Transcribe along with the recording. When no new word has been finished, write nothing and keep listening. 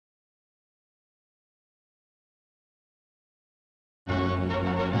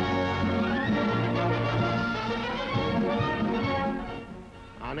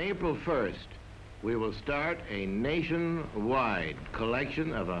On April 1st, we will start a nationwide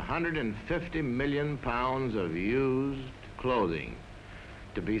collection of 150 million pounds of used clothing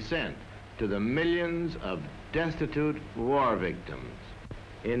to be sent to the millions of destitute war victims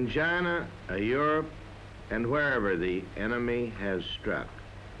in China, Europe, and wherever the enemy has struck.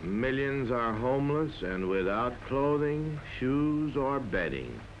 Millions are homeless and without clothing, shoes, or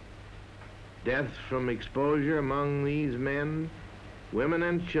bedding. Deaths from exposure among these men, women,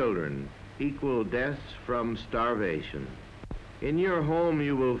 and children equal deaths from starvation. In your home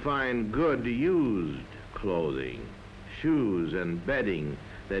you will find good used clothing, shoes, and bedding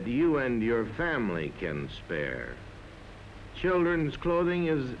that you and your family can spare. Children's clothing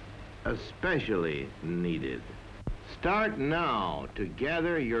is especially needed. Start now to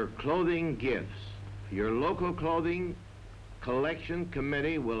gather your clothing gifts. Your local clothing collection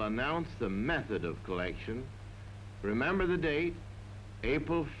committee will announce the method of collection. Remember the date,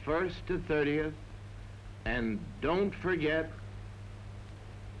 April 1st to 30th, and don't forget,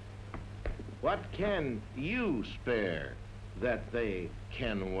 what can you spare that they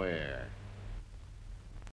can wear?